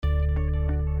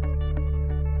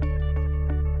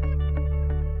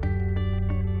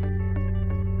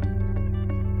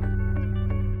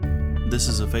This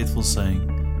is a faithful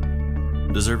saying,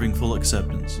 deserving full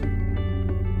acceptance,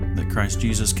 that Christ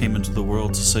Jesus came into the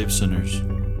world to save sinners,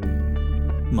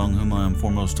 among whom I am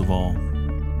foremost of all.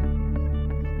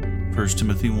 1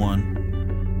 Timothy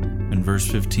 1 and verse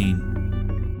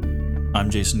 15. I'm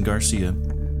Jason Garcia,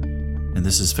 and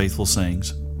this is Faithful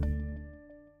Sayings.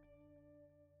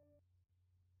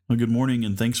 Well, good morning,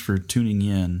 and thanks for tuning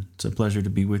in. It's a pleasure to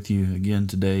be with you again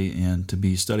today and to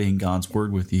be studying God's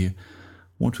Word with you.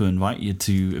 I want to invite you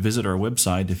to visit our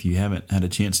website if you haven't had a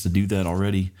chance to do that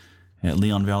already at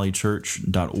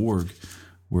leonvalleychurch.org,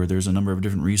 where there's a number of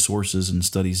different resources and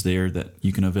studies there that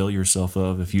you can avail yourself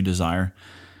of if you desire.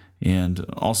 And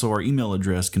also our email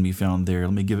address can be found there.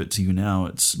 Let me give it to you now.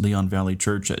 It's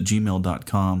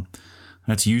leonvalleychurch@gmail.com.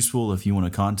 That's useful if you want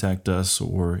to contact us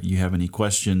or you have any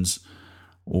questions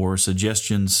or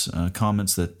suggestions,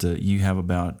 comments that you have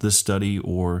about this study,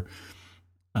 or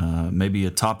maybe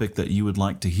a topic that you would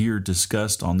like to hear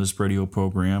discussed on this radio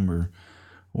program,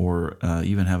 or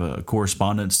even have a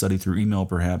correspondence study through email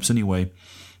perhaps. Anyway,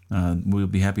 we'll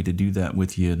be happy to do that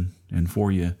with you and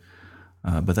for you.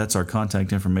 But that's our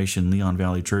contact information,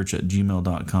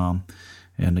 leonvalleychurch@gmail.com.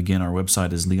 And again, our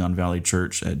website is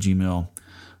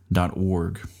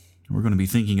leonvalleychurch@gmail.org. We're going to be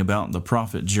thinking about the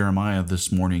prophet Jeremiah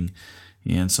this morning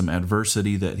and some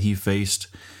adversity that he faced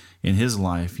in his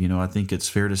life. You know, I think it's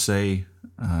fair to say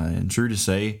and true to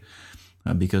say,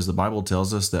 because the Bible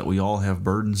tells us that we all have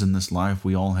burdens in this life.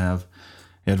 We all have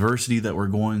adversity that we're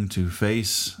going to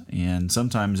face, and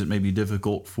sometimes it may be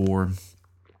difficult for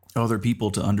other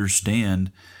people to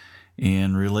understand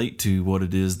and relate to what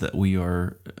it is that we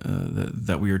are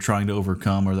trying to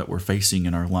overcome or that we're facing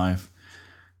in our life.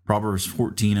 Proverbs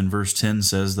 14 and verse 10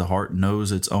 says, "The heart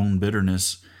knows its own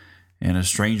bitterness, and a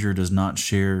stranger does not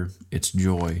share its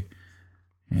joy."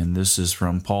 And this is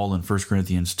from Paul in 1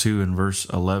 Corinthians 2 and verse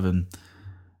 11,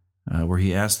 where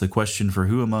he asks the question, "For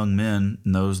who among men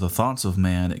knows the thoughts of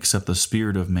man except the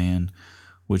spirit of man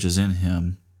which is in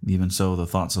him? Even so, the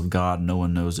thoughts of God no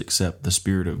one knows except the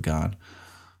Spirit of God."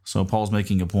 So Paul's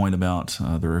making a point about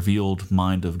the revealed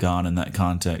mind of God in that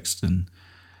context, and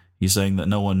he's saying that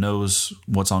no one knows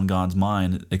what's on God's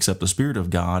mind except the Spirit of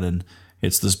God, and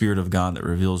it's the Spirit of God that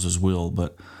reveals His will.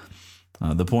 But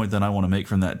the point that I want to make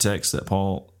from that text that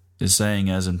Paul is saying,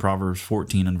 as in Proverbs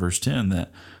 14 and verse 10,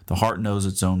 that the heart knows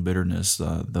its own bitterness.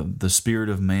 The spirit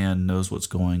of man knows what's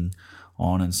going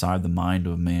on inside the mind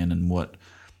of man and what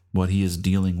he is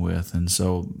dealing with. And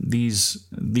so these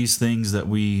things that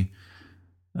we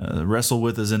wrestle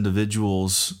with as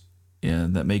individuals,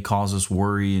 that may cause us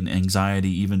worry and anxiety,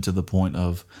 even to the point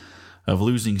of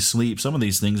losing sleep. Some of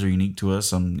these things are unique to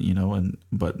us,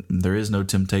 but there is no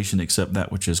temptation except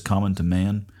that which is common to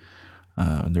man.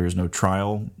 There is no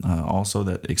trial also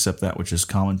that except that which is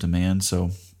common to man.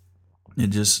 So it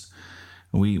just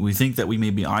we think that we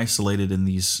may be isolated in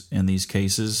these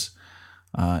cases,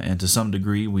 and to some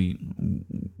degree we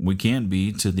can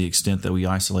be, to the extent that we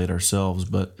isolate ourselves.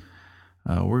 But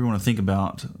we're going to think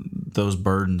about those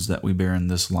burdens that we bear in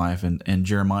this life, and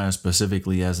Jeremiah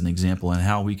specifically as an example, and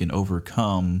how we can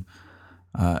overcome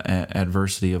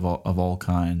adversity of all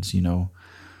kinds.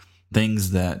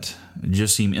 Things that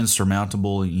just seem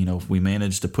insurmountable. If we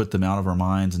manage to put them out of our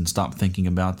minds and stop thinking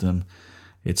about them,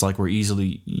 it's like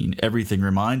everything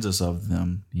reminds us of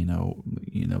them.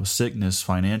 Sickness,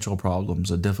 financial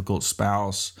problems, a difficult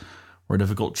spouse, or a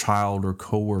difficult child, or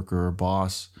coworker, or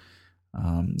boss.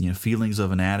 Feelings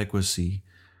of inadequacy,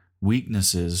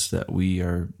 weaknesses that we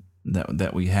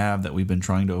have that we've been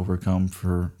trying to overcome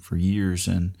for years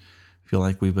and feel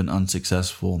like we've been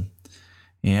unsuccessful.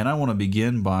 And I want to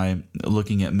begin by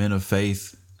looking at men of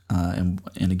faith, and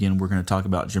again we're going to talk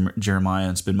about Jeremiah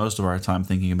and spend most of our time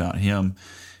thinking about him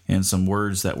and some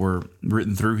words that were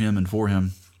written through him and for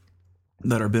him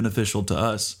that are beneficial to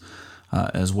us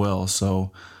as well.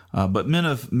 So. But men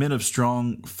of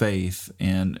strong faith,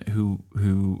 and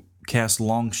who cast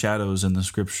long shadows in the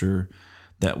Scripture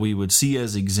that we would see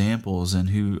as examples,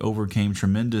 and who overcame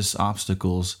tremendous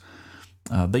obstacles.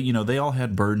 They all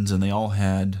had burdens, and they all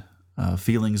had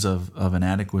feelings of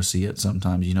inadequacy at some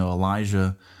times.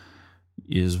 Elijah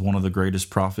is one of the greatest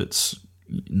prophets,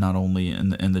 not only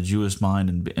in the Jewish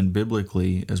mind and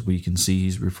biblically, as we can see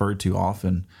he's referred to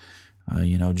often.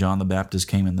 John the Baptist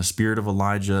came in the spirit of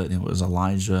Elijah, and it was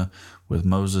Elijah with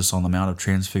Moses on the Mount of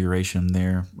Transfiguration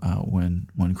there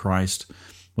when Christ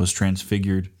was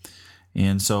transfigured.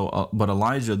 And so, but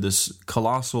Elijah, this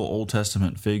colossal Old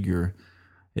Testament figure,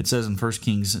 it says in 1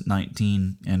 Kings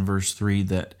 19 and verse 3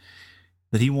 that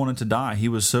he wanted to die. He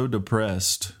was so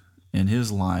depressed in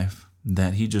his life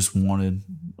that he just wanted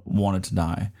to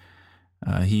die.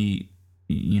 He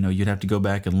you'd have to go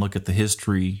back and look at the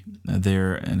history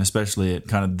there, and especially at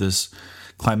kind of this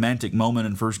climactic moment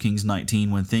in 1 Kings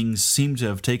 19 when things seem to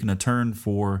have taken a turn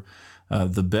for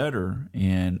the better,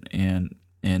 and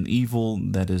evil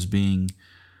that is being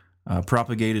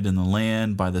propagated in the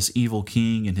land by this evil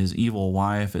king and his evil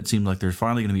wife. It seems like there's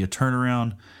finally going to be a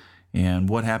turnaround. And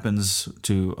what happens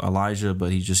to Elijah?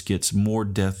 But he just gets more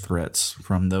death threats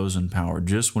from those in power.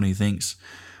 Just when he thinks,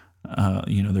 they're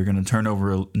going to turn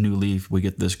over a new leaf, we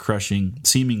get this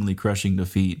seemingly crushing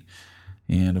defeat.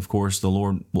 And of course, the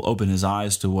Lord will open his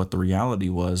eyes to what the reality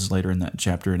was later in that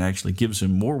chapter and actually gives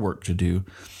him more work to do.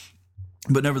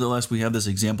 But nevertheless, we have this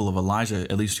example of Elijah,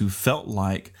 at least, who felt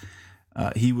like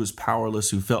he was powerless,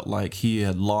 who felt like he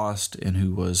had lost, and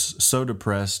who was so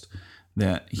depressed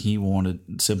that he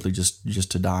wanted simply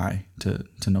just to die, to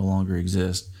no longer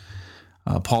exist.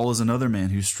 Paul is another man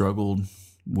who struggled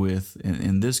with,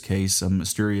 in this case, a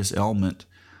mysterious ailment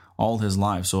all his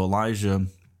life. So Elijah,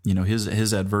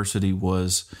 his adversity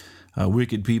was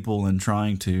wicked people and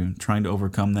trying to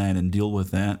overcome that and deal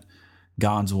with that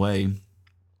God's way.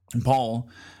 And Paul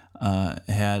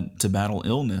had to battle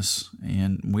illness,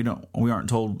 and we aren't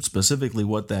told specifically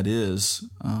what that is,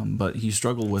 but he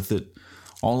struggled with it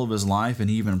all of his life, and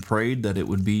he even prayed that it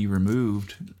would be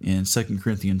removed. In 2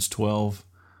 Corinthians 12,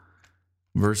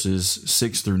 verses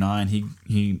 6 through 9,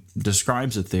 he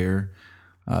describes it there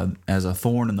as a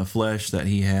thorn in the flesh that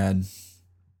he had,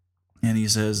 and he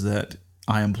says that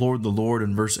I implored the Lord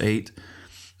in verse 8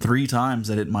 3 times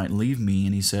that it might leave me,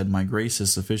 and he said, my grace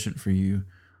is sufficient for you,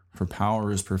 for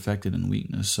power is perfected in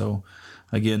weakness. So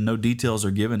again, no details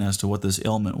are given as to what this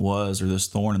ailment was or this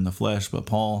thorn in the flesh, but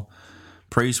Paul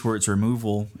prays for its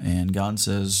removal, and God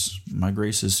says, my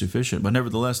grace is sufficient. But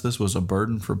nevertheless, this was a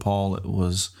burden for Paul.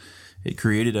 It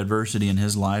created adversity in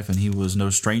his life, and he was no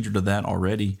stranger to that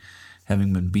already,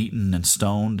 having been beaten and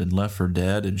stoned and left for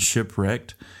dead and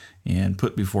shipwrecked and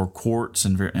put before courts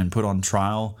and put on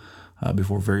trial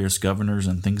before various governors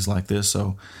and things like this.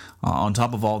 So on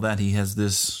top of all that, he has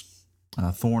this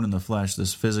thorn in the flesh,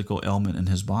 this physical ailment in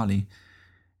his body,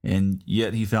 and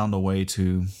yet he found a way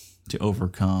to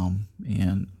overcome.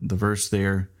 And the verse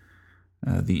there,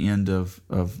 the end of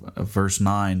verse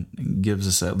 9, gives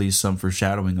us at least some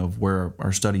foreshadowing of where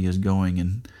our study is going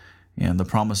and the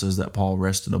promises that Paul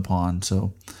rested upon.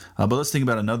 So, but let's think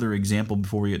about another example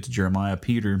before we get to Jeremiah.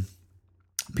 Peter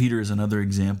is another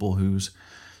example whose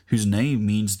name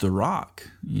means the rock,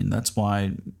 and that's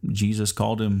why Jesus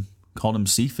called him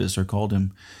Cephas, or called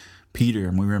him Peter.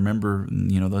 And we remember,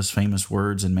 those famous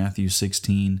words in Matthew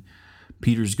 16.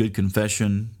 Peter's good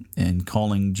confession and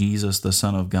calling Jesus the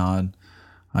Son of God,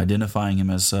 identifying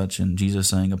him as such, and Jesus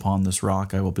saying, upon this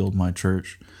rock I will build my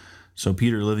church. So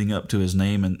Peter living up to his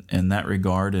name in that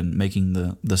regard and making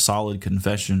the solid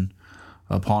confession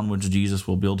upon which Jesus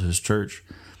will build his church.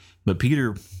 But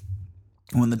Peter,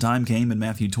 when the time came in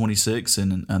Matthew 26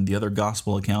 and the other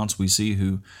gospel accounts, we see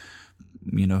who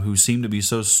seemed to be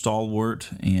so stalwart,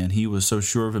 and he was so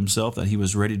sure of himself that he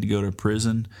was ready to go to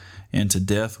prison and to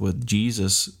death with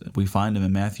Jesus. We find him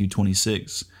in Matthew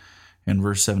 26 and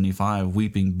verse 75,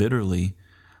 weeping bitterly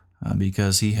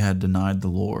because he had denied the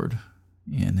Lord,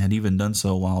 and had even done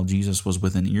so while Jesus was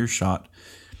within earshot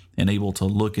and able to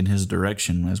look in his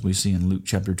direction, as we see in Luke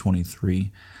chapter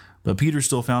 23. But Peter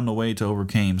still found a way to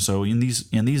overcome. So in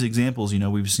these examples,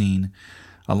 we've seen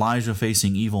Elijah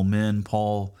facing evil men,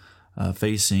 Paul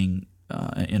facing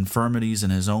infirmities in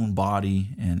his own body,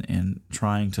 and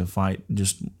trying to fight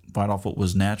off what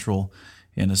was natural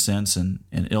in a sense, and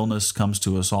illness comes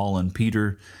to us all. And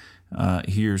Peter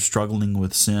here struggling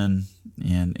with sin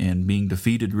and being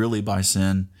defeated really by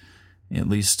sin, at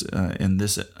least in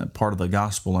this part of the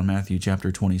gospel in Matthew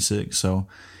chapter 26. So,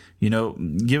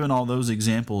 given all those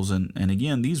examples, and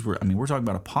again, we're talking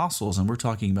about apostles, and we're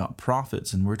talking about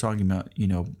prophets, and we're talking about,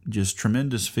 just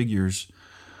tremendous figures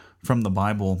from the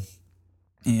Bible.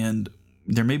 And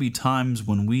there may be times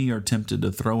when we are tempted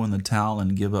to throw in the towel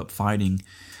and give up fighting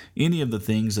any of the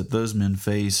things that those men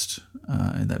faced,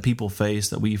 and that people face,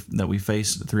 that we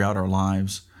faced throughout our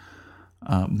lives.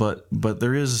 But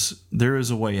there is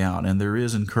a way out, and there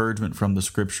is encouragement from the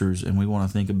Scriptures, and we want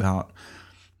to think about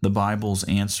the Bible's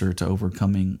answer to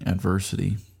overcoming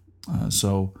adversity.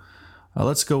 So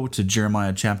let's go to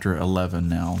Jeremiah chapter 11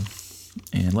 now,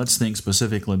 and let's think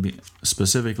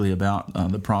specifically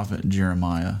about the prophet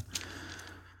Jeremiah.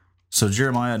 So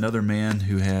Jeremiah, another man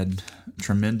who had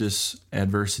tremendous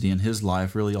adversity in his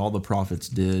life. Really, all the prophets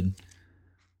did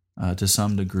to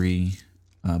some degree.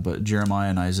 But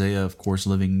Jeremiah and Isaiah, of course,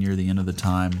 living near the end of the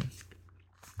time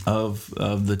of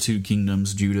the two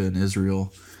kingdoms, Judah and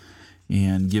Israel,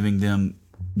 and giving them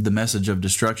the message of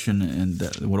destruction and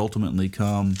that would ultimately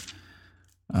come,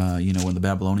 when the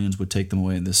Babylonians would take them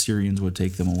away and the Syrians would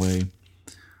take them away.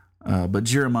 But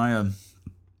Jeremiah,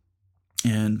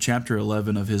 in chapter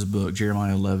 11 of his book,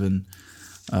 Jeremiah 11,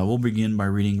 we'll begin by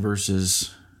reading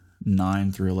verses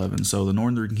 9 through 11. So the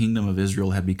northern kingdom of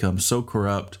Israel had become so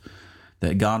corrupt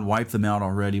that God wiped them out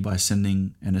already by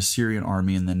sending an Assyrian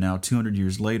army, and then now 200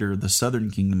 years later, the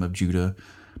southern kingdom of Judah,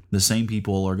 the same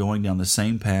people are going down the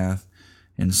same path,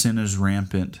 and sin is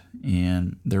rampant,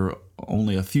 and there are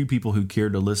only a few people who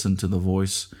care to listen to the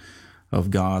voice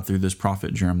of God through this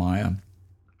prophet Jeremiah.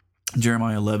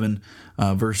 Jeremiah 11,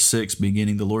 verse 6,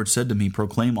 beginning, the Lord said to me,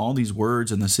 proclaim all these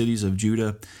words in the cities of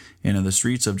Judah and in the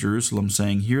streets of Jerusalem,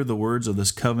 saying, hear the words of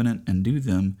this covenant and do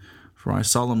them. For I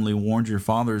solemnly warned your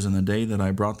fathers in the day that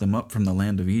I brought them up from the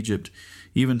land of Egypt,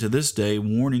 even to this day,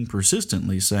 warning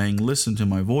persistently, saying, listen to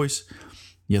my voice.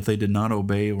 Yet they did not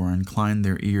obey or incline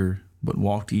their ear, but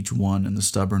walked each one in the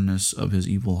stubbornness of his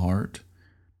evil heart.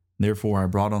 Therefore I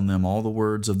brought on them all the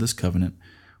words of this covenant,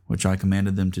 which I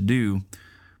commanded them to do,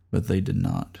 but they did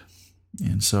not.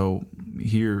 And so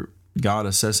here, God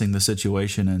assessing the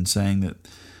situation and saying that,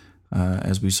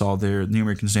 as we saw there, the New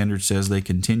American Standard says they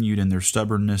continued in their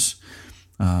stubbornness,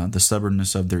 the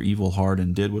stubbornness of their evil heart,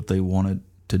 and did what they wanted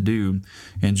to do.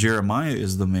 And Jeremiah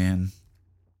is the man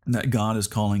that God is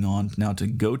calling on now to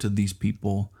go to these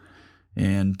people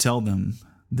and tell them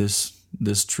this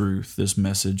truth, this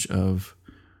message of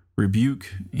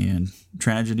rebuke and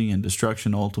tragedy and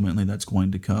destruction ultimately that's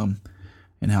going to come,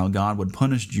 and how God would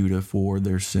punish Judah for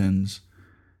their sins.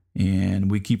 And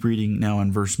we keep reading now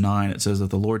in verse 9. It says that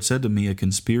the Lord said to me, a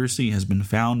conspiracy has been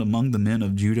found among the men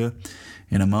of Judah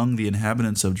and among the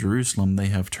inhabitants of Jerusalem. They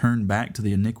have turned back to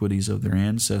the iniquities of their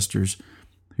ancestors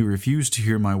who refused to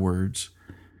hear my words.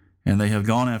 And they have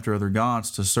gone after other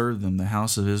gods to serve them. The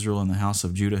house of Israel and the house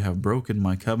of Judah have broken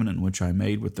my covenant which I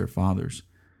made with their fathers.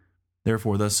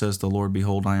 Therefore thus says the Lord,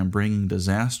 behold, I am bringing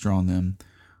disaster on them,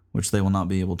 which they will not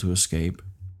be able to escape.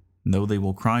 Though they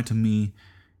will cry to me,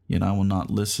 yet I will not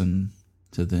listen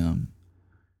to them.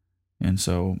 And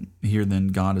so here then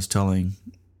God is telling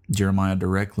Jeremiah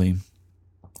directly,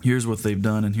 here's what they've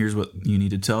done and here's what you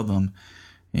need to tell them.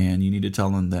 And you need to tell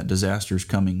them that disaster is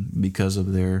coming because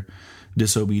of their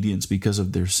disobedience, because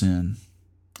of their sin.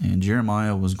 And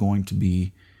Jeremiah was going to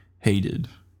be hated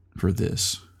for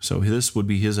this. So this would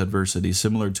be his adversity,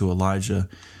 similar to Elijah.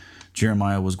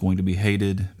 Jeremiah was going to be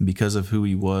hated because of who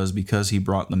he was, because he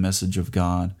brought the message of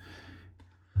God.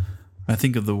 I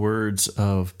think of the words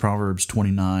of Proverbs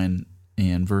 29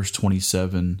 and verse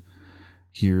 27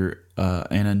 here.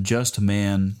 An unjust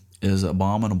man is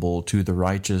abominable to the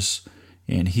righteous,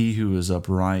 and he who is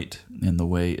upright in the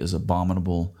way is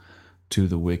abominable to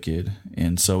the wicked.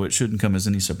 And so it shouldn't come as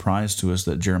any surprise to us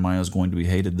that Jeremiah is going to be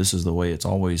hated. This is the way it's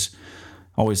always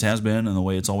has been, and the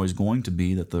way it's always going to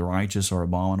be, that the righteous are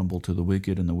abominable to the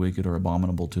wicked, and the wicked are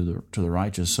abominable to the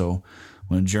righteous. So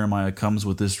when Jeremiah comes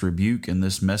with this rebuke and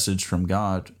this message from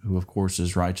God, who of course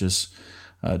is righteous,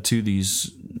 to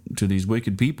these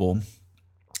wicked people,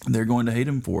 they're going to hate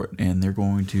him for it, and they're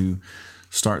going to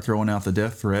start throwing out the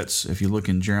death threats. If you look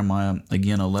in Jeremiah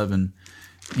again 11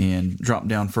 and drop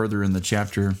down further in the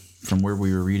chapter from where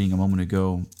we were reading a moment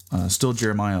ago, still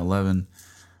Jeremiah 11,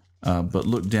 but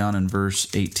look down in verse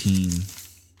 18.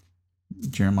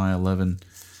 Jeremiah 11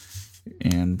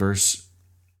 and verse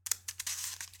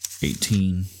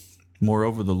 18.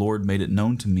 Moreover, the Lord made it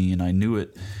known to me, and I knew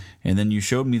it. And then you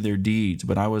showed me their deeds,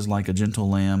 but I was like a gentle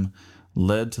lamb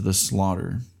led to the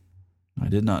slaughter. I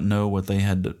did not know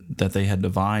that they had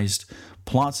devised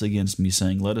plots against me,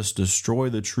 saying, let us destroy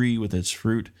the tree with its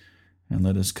fruit, and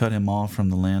let us cut him off from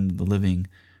the land of the living,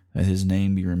 that his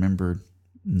name be remembered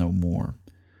no more.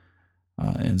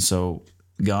 And so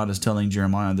God is telling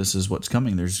Jeremiah, this is what's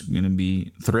coming. There's going to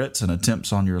be threats and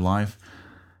attempts on your life,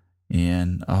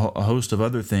 and a host of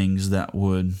other things that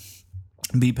would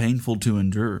be painful to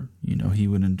endure. He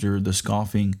would endure the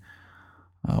scoffing,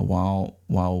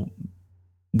 while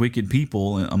wicked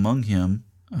people among him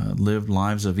lived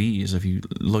lives of ease. If you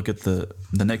look at the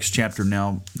next chapter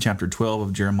now, chapter 12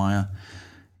 of Jeremiah,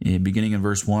 beginning in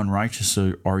verse 1, righteous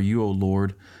are you, O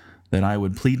Lord, that I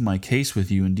would plead my case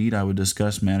with you. Indeed, I would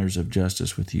discuss matters of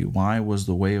justice with you. Why was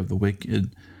the way of the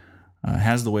wicked,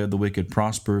 has the way of the wicked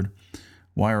prospered?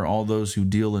 Why are all those who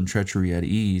deal in treachery at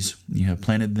ease? You have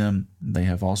planted them, they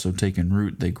have also taken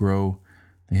root, they grow,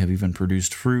 they have even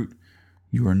produced fruit.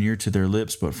 You are near to their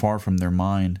lips, but far from their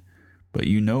mind. But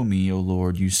you know me, O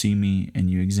Lord, you see me, and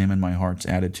you examine my heart's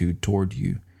attitude toward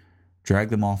you. Drag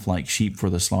them off like sheep for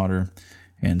the slaughter,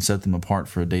 and set them apart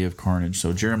for a day of carnage.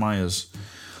 So Jeremiah's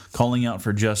calling out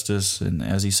for justice. And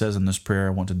as he says in this prayer,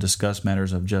 I want to discuss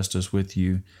matters of justice with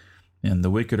you. And the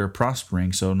wicked are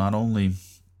prospering. So not only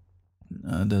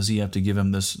does he have to give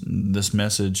him this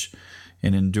message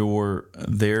and endure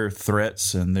their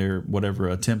threats and their whatever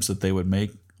attempts that they would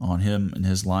make on him and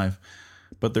his life,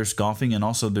 but they're scoffing, and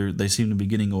also they seem to be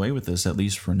getting away with this, at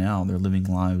least for now. They're living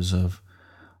lives of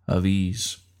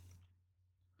ease.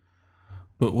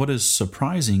 But what is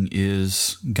surprising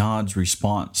is God's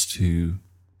response to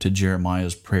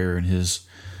Jeremiah's prayer and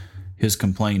his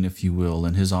complaint, if you will,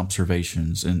 and his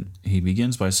observations. And he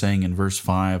begins by saying in verse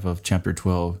 5 of chapter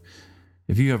 12,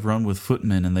 "If you have run with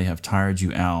footmen and they have tired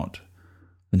you out,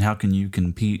 then how can you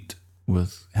compete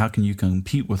with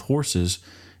horses?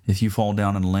 If you fall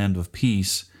down in a land of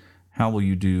peace, how will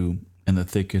you do in the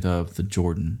thicket of the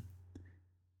Jordan?"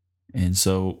 And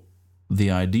so the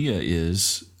idea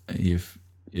is, if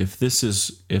this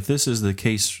is the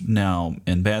case now,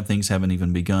 and bad things haven't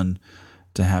even begun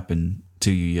to happen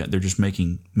to you yet, they're just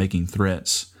making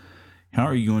threats, how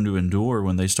are you going to endure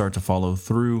when they start to follow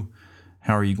through?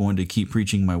 How are you going to keep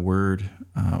preaching my word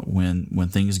when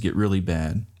things get really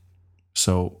bad?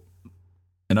 So,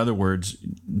 in other words,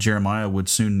 Jeremiah would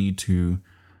soon need to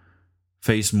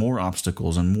face more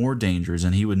obstacles and more dangers,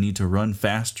 and he would need to run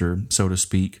faster, so to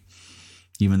speak,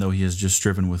 even though he has just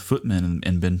striven with footmen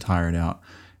and been tired out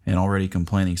and already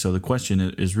complaining. So the question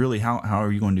is really, how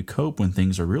are you going to cope when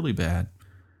things are really bad?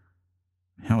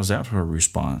 How is that for a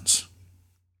response?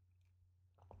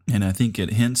 And I think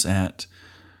it hints at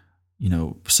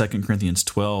 2 Corinthians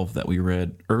 12 that we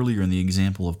read earlier in the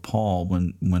example of Paul.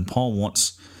 When Paul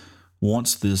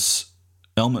wants this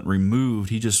element removed,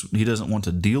 he doesn't want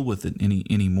to deal with it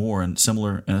anymore. And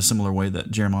in a similar way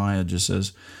that Jeremiah just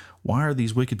says, "Why are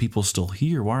these wicked people still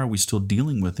here? Why are we still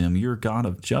dealing with them? You're a God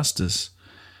of justice.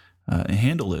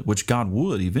 Handle it," which God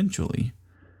would eventually.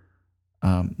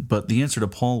 But the answer to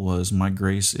Paul was, "My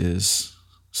grace is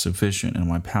sufficient and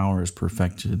my power is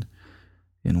perfected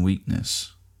in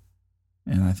weakness."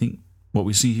 And I think what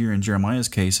we see here in Jeremiah's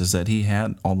case is that he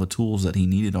had all the tools that he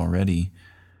needed already,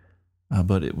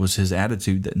 but it was his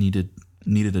attitude that needed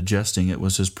adjusting. It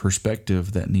was his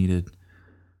perspective that needed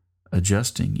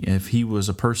adjusting. If he was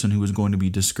a person who was going to be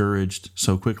discouraged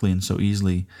so quickly and so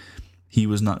easily, he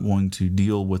was not going to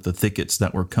deal with the thickets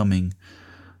that were coming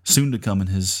soon to come in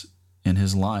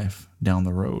his life down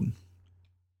the road.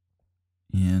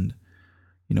 And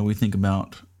we think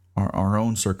about our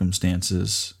own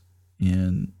circumstances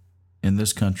in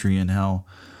this country and how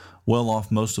well off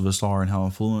most of us are and how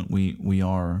affluent we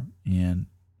are, and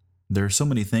there are so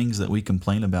many things that we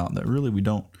complain about that really we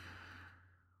don't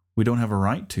have a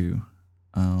right to.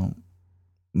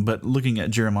 But looking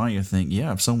at Jeremiah, you think,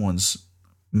 yeah, if someone's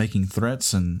making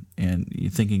threats and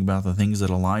you're thinking about the things that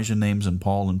Elijah names and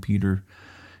Paul and Peter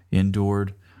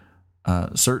endured,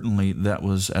 certainly that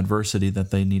was adversity that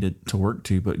they needed to work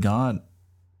to. But God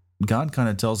kind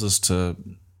of tells us to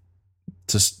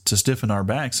stiffen our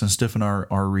backs and stiffen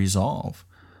our resolve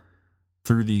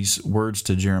through these words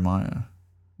to Jeremiah,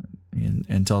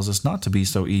 and tells us not to be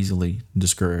so easily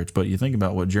discouraged. But you think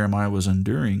about what Jeremiah was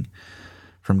enduring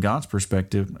from God's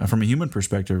perspective, from a human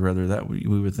perspective rather, that we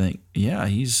would think, yeah,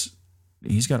 he's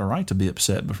got a right to be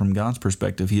upset. But from God's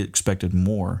perspective, he expected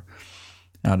more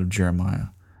out of Jeremiah.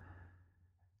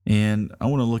 And I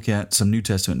want to look at some New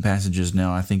Testament passages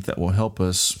now, I think, that will help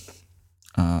us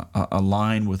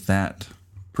align with that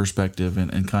perspective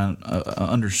and kind of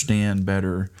understand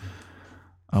better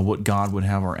what God would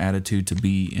have our attitude to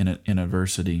be in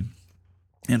adversity.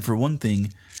 And for one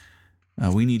thing,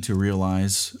 we need to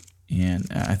realize, and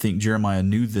I think Jeremiah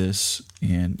knew this,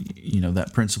 and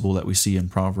that principle that we see in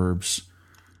Proverbs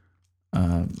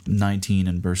 19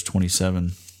 and verse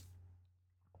 27,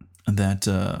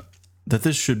 that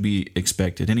this should be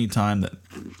expected. Anytime that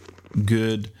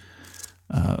good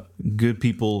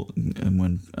people, and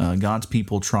when God's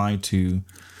people try to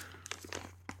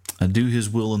do his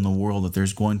will in the world, that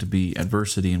there's going to be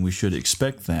adversity, and we should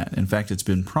expect that. In fact, it's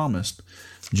been promised.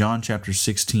 John chapter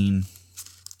 16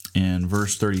 and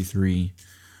verse 33,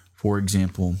 for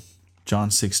example,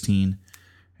 John 16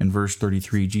 and verse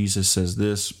 33, Jesus says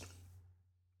this: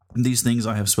 "These things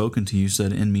I have spoken to you, so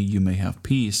that in me you may have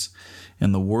peace.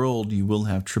 In the world you will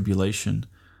have tribulation,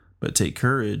 but take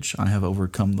courage, I have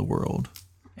overcome the world."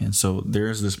 And so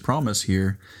there's this promise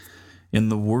here. In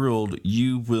the world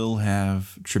you will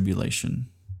have tribulation.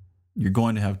 You're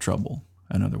going to have trouble,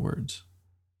 in other words.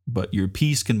 But your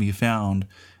peace can be found,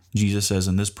 Jesus says,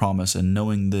 in this promise, and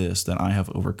knowing this, that I have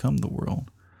overcome the world.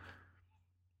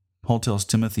 Paul tells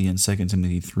Timothy in 2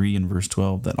 Timothy 3 and verse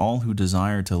 12 that all who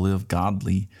desire to live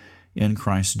godly in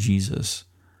Christ Jesus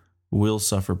will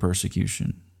suffer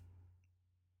persecution.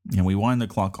 And we wind the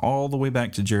clock all the way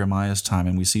back to Jeremiah's time,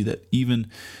 and we see that even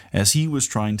as he was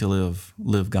trying to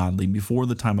live godly before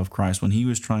the time of Christ, when he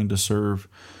was trying to serve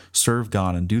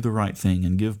God and do the right thing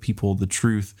and give people the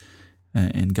truth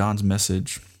and God's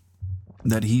message,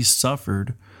 that he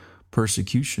suffered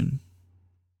persecution.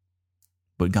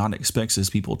 But God expects his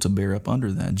people to bear up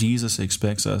under that. Jesus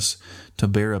expects us to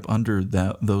bear up under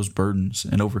those burdens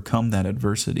and overcome that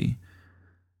adversity.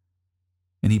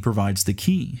 And he provides the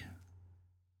key.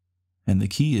 And the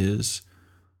key is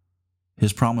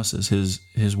his promises,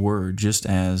 his word, just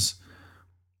as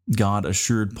God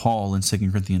assured Paul in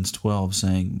 2 Corinthians 12,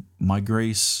 saying, my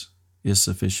grace is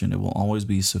sufficient. It will always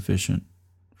be sufficient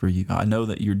for you. I know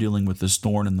that you're dealing with this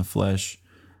thorn in the flesh,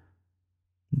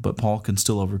 but Paul can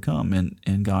still overcome.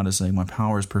 And God is saying, my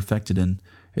power is perfected in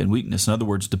weakness. In other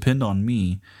words, depend on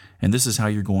me, and this is how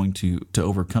you're going to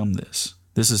overcome this.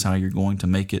 This is how you're going to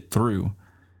make it through.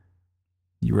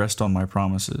 You rest on my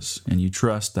promises, and you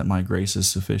trust that my grace is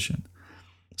sufficient.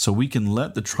 So we can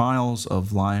let the trials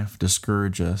of life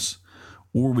discourage us,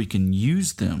 or we can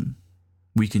use them.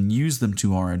 We can use them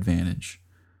to our advantage.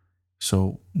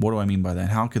 So what do I mean by that?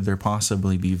 How could there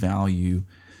possibly be value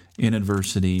in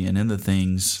adversity and in the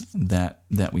things that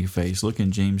we face? Look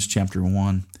in James chapter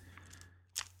 1.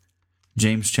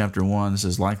 James chapter 1, this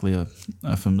is likely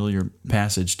a familiar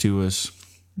passage to us,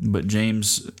 but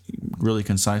James really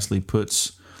concisely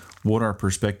puts what our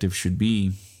perspective should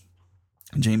be.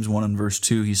 James 1 and verse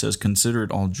 2, he says, consider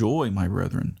it all joy, my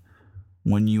brethren,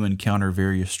 when you encounter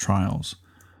various trials,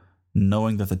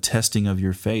 knowing that the testing of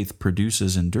your faith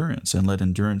produces endurance, and let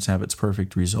endurance have its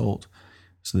perfect result,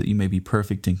 so that you may be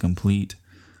perfect and complete,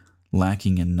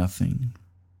 lacking in nothing.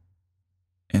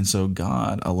 And so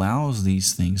God allows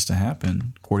these things to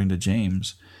happen, according to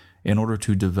James, in order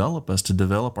to develop us, to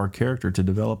develop our character, to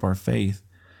develop our faith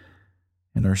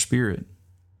and our spirit.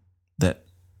 That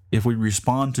if we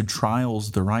respond to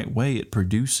trials the right way, it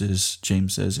produces,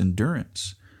 James says,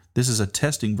 endurance. This is a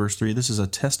testing, verse 3, this is a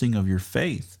testing of your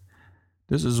faith.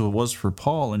 This is what it was for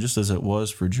Paul, and just as it was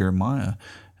for Jeremiah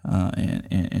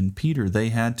and Peter, they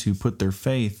had to put their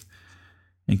faith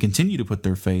and continue to put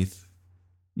their faith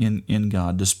in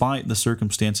God, despite the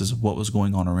circumstances of what was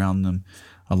going on around them.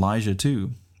 Elijah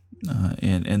too.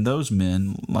 And those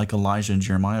men, like Elijah and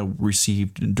Jeremiah,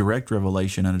 received direct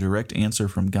revelation and a direct answer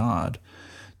from God,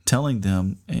 telling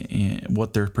them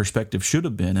what their perspective should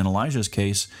have been. In Elijah's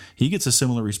case, he gets a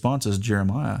similar response as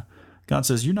Jeremiah. God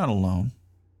says, you're not alone.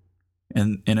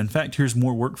 And in fact, here's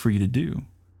more work for you to do.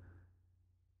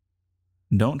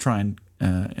 Don't try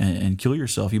and kill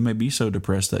yourself. You may be so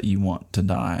depressed that you want to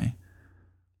die,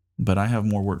 but I have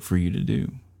more work for you to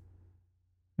do.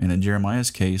 And in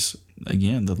Jeremiah's case,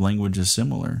 again, the language is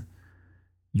similar.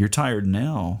 You're tired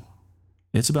now.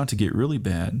 It's about to get really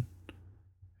bad,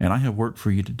 and I have work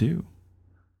for you to do.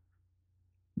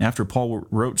 After Paul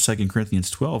wrote 2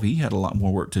 Corinthians 12, he had a lot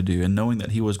more work to do, and knowing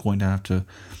that he was going to have to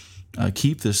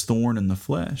keep this thorn in the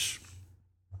flesh,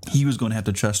 he was going to have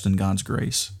to trust in God's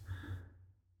grace,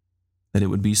 that it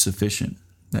would be sufficient,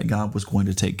 that God was going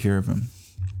to take care of him.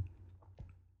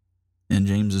 And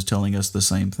James is telling us the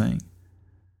same thing,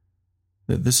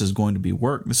 that this is going to be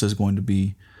work, this is going to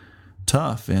be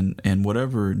tough, and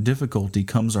whatever difficulty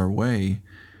comes our way,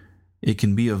 it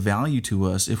can be of value to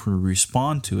us if we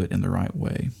respond to it in the right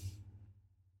way,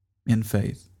 in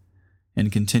faith,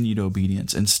 and continued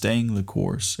obedience, and staying the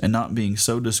course, and not being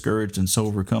so discouraged and so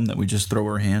overcome that we just throw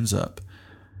our hands up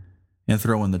and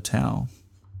throw in the towel.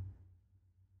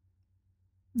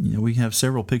 You know, we have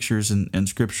several pictures in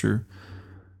Scripture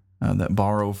that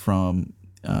borrow from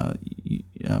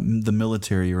the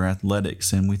military or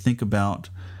athletics, and we think about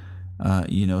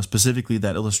specifically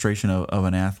that illustration of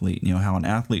an athlete. You know, how an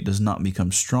athlete does not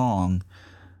become strong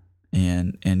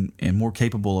and more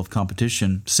capable of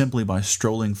competition simply by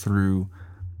strolling through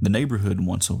the neighborhood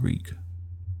once a week.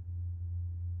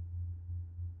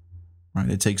 Right?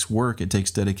 It takes work, it takes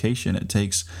dedication, it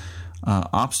takes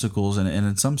obstacles, and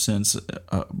in some sense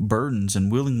burdens,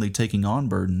 and willingly taking on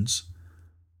burdens,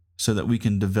 so that we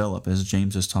can develop, as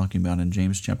James is talking about in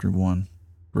James chapter 1,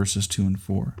 verses 2 and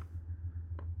 4.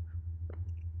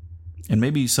 And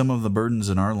maybe some of the burdens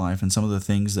in our life and some of the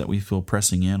things that we feel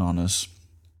pressing in on us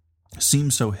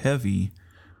seem so heavy,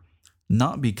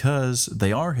 not because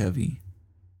they are heavy,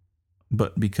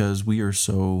 but because we are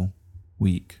so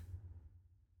weak.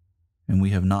 And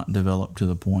we have not developed to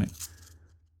a point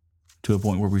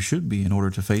where we should be in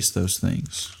order to face those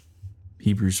things.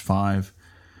 Hebrews 5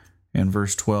 and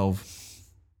verse 12,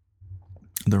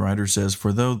 the writer says,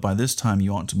 for though by this time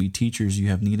you ought to be teachers, you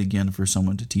have need again for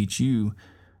someone to teach you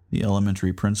the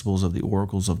elementary principles of the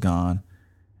oracles of God,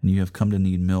 and you have come to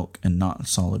need milk and not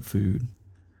solid food.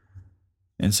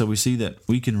 And so we see that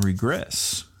we can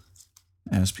regress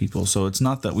as people. So it's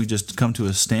not that we just come to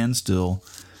a standstill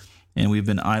and we've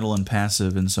been idle and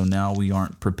passive, and so now we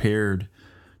aren't prepared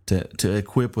to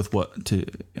equip with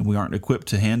we aren't equipped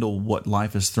to handle what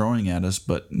life is throwing at us,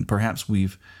 but perhaps we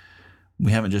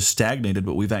haven't just stagnated,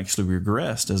 but we've actually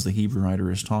regressed, as the Hebrew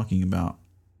writer is talking about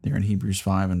there in Hebrews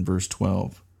 5 and verse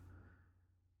 12.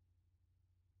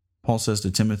 Paul says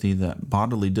to Timothy that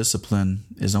bodily discipline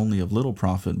is only of little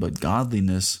profit, but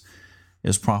godliness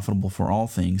is profitable for all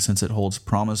things, since it holds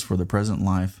promise for the present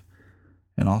life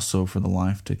and also for the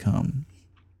life to come.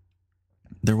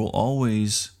 There will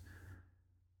always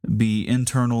be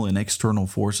internal and external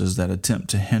forces that attempt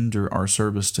to hinder our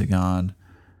service to God,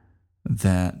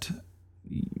 that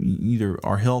either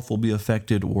our health will be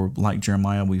affected, or like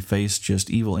Jeremiah, we face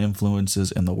just evil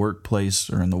influences in the workplace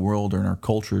or in the world or in our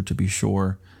culture, to be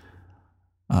sure.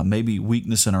 Maybe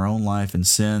weakness in our own life and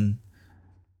sin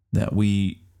that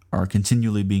we are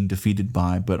continually being defeated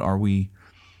by, but are we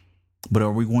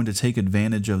going to take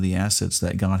advantage of the assets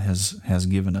that God has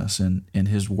given us in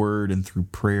His Word and through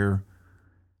prayer,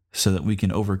 so that we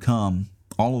can overcome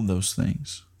all of those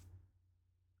things?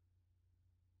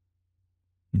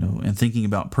 And thinking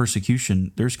about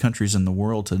persecution, there's countries in the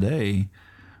world today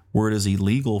where it is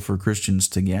illegal for Christians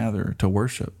to gather to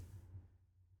worship.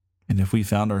 And if we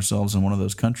found ourselves in one of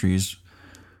those countries,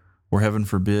 or heaven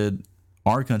forbid,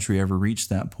 our country ever reached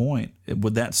that point,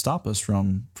 would that stop us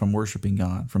from worshiping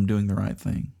God, from doing the right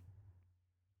thing?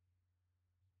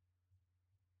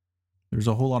 There's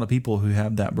a whole lot of people who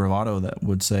have that bravado that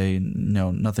would say,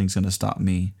 no, nothing's going to stop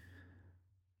me.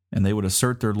 And they would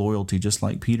assert their loyalty just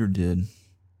like Peter did.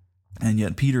 And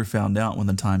yet Peter found out when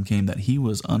the time came that he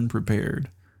was unprepared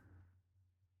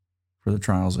for the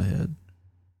trials ahead.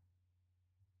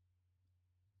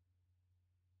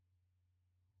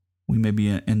 We may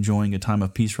be enjoying a time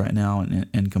of peace right now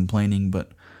and complaining,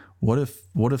 but what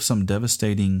if something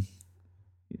devastating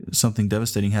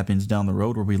happens down the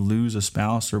road, where we lose a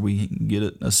spouse or we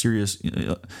get a serious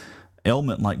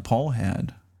ailment like Paul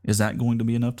had? Is that going to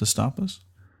be enough to stop us?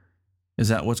 Is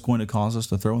that what's going to cause us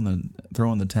to throw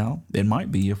in the towel? It might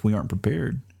be, if we aren't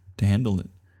prepared to handle it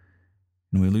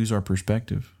and we lose our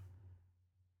perspective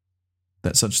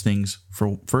that such things,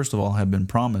 first of all, have been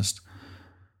promised,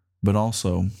 but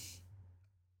also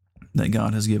that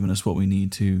God has given us what we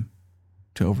need to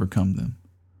overcome them.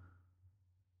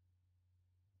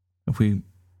 If we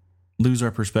lose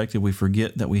our perspective, we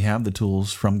forget that we have the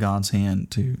tools from God's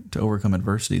hand to overcome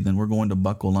adversity, then we're going to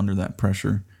buckle under that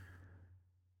pressure,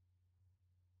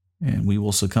 and we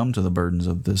will succumb to the burdens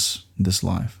of this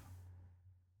life.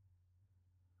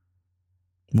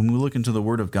 When we look into the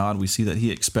Word of God, we see that He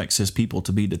expects His people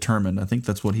to be determined. I think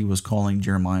that's what He was calling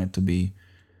Jeremiah to be.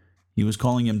 He was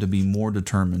calling him to be more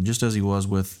determined, just as he was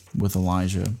with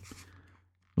Elijah.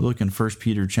 We look in 1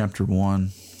 Peter chapter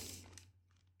 1.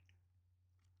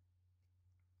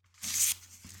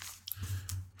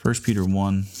 1 Peter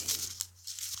 1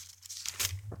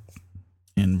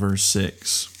 in verse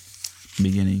 6,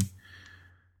 beginning.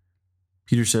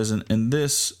 Peter says, "In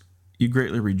this you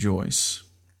greatly rejoice,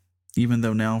 even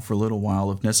though now for a little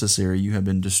while, if necessary, you have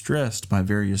been distressed by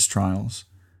various trials,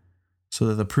 so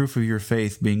that the proof of your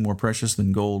faith, being more precious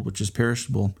than gold, which is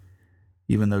perishable,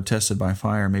 even though tested by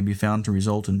fire, may be found to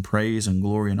result in praise and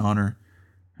glory and honor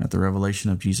at the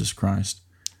revelation of Jesus Christ.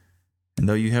 And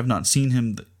though you have not seen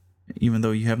him, even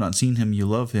though you have not seen him, you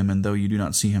love him, and though you do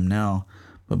not see him now,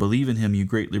 but believe in him, you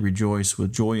greatly rejoice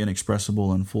with joy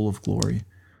inexpressible and full of glory,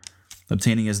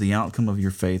 obtaining as the outcome of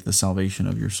your faith the salvation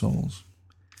of your souls."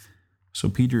 So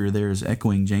Peter there is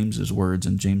echoing James's words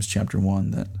in James chapter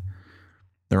 1, that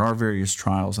there are various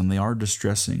trials and they are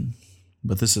distressing,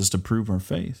 but this is to prove our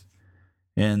faith.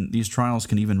 And these trials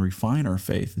can even refine our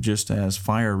faith, just as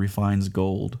fire refines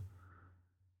gold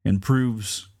and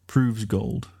proves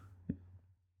gold,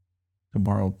 to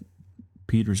borrow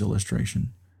Peter's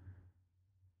illustration.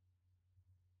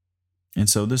 And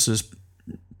so this is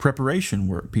preparation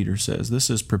work, Peter says. This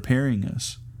is preparing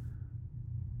us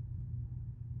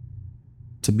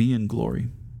to be in glory,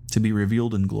 to be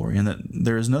revealed in glory, and that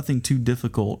there is nothing too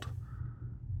difficult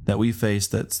that we face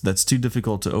that's too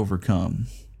difficult to overcome.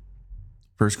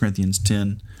 1 Corinthians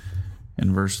 10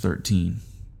 and verse 13.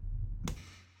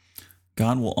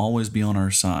 God will always be on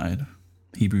our side.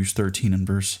 Hebrews 13 and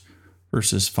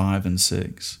verses 5 and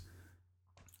 6.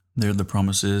 There the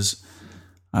promise is,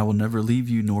 "I will never leave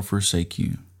you nor forsake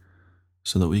you,"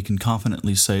 so that we can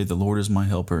confidently say, "The Lord is my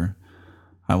helper.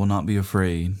 I will not be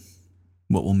afraid.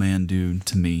 What will man do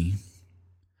to me?"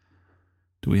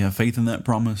 Do we have faith in that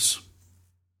promise?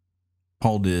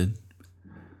 Paul did.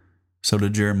 So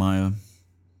did Jeremiah.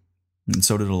 And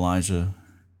so did Elijah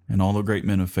and all the great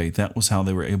men of faith. That was how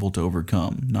they were able to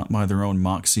overcome, not by their own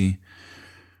moxie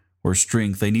or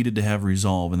strength. They needed to have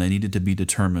resolve, and they needed to be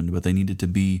determined, but they needed to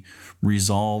be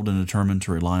resolved and determined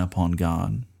to rely upon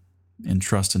God and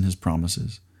trust in His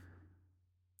promises,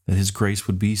 that His grace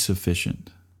would be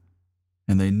sufficient.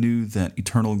 And they knew that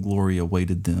eternal glory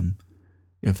awaited them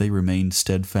if they remained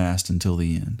steadfast until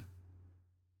the end.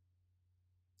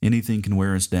 Anything can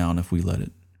wear us down if we let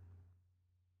it.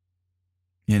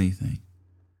 Anything.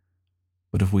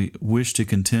 But if we wish to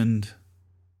contend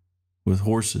with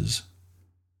horses,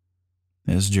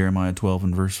 as Jeremiah 12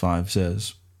 and verse 5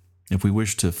 says, if we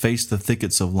wish to face the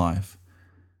thickets of life,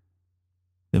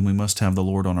 then we must have the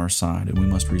Lord on our side, and we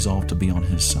must resolve to be on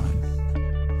His side.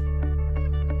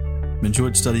 I've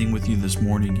enjoyed studying with you this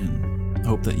morning, and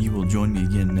hope that you will join me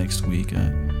again next week. I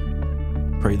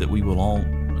pray that we will all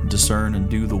discern and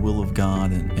do the will of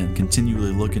God and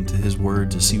continually look into His Word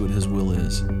to see what His will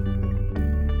is.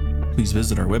 Please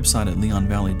visit our website at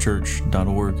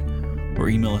leonvalleychurch.org or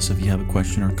email us if you have a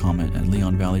question or comment at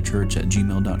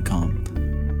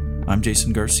leonvalleychurch@gmail.com. I'm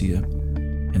Jason Garcia,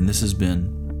 and this has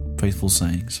been Faithful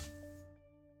Sayings.